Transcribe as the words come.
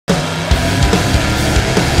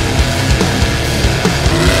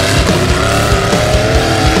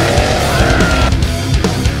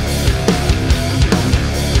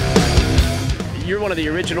one of the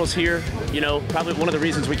originals here, you know, probably one of the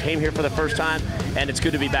reasons we came here for the first time, and it's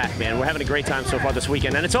good to be back, man. We're having a great time so far this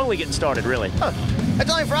weekend, and it's only getting started, really. Huh. It's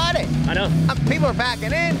only Friday. I know. People are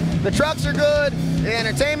packing in, the trucks are good, the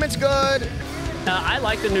entertainment's good. I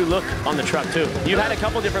like the new look on the truck, too. You've had a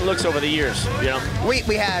couple different looks over the years, you know?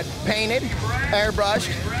 We had painted, airbrushed,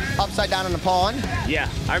 upside down in the pond. Yeah,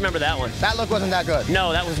 I remember that one. That look wasn't that good.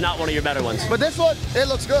 No, that was not one of your better ones. But this look, it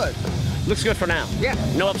looks good. Looks good for now. Yeah.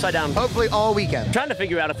 No upside down. Hopefully all weekend. I'm trying to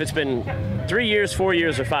figure out if it's been 3 years, 4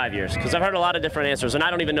 years, or 5 years, because I've heard a lot of different answers, and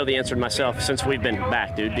I don't even know the answer to myself since we've been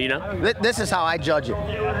back, dude. Do you know? This is how I judge it.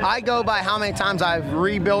 I go by how many times I've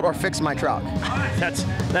rebuilt or fixed my truck. That's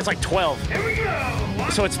like 12. Here we go.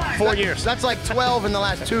 So it's 4 years. That's like 12 in the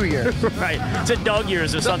last 2 years. Right. It's a dog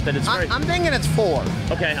years or something. It's very... I'm thinking it's 4.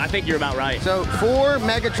 Okay, I think you're about right. So 4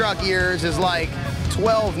 mega truck years is like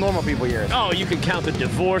 12 normal people years. Oh, you can count the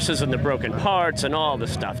divorces and the broken parts and all the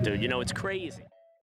stuff, dude. You know, it's crazy.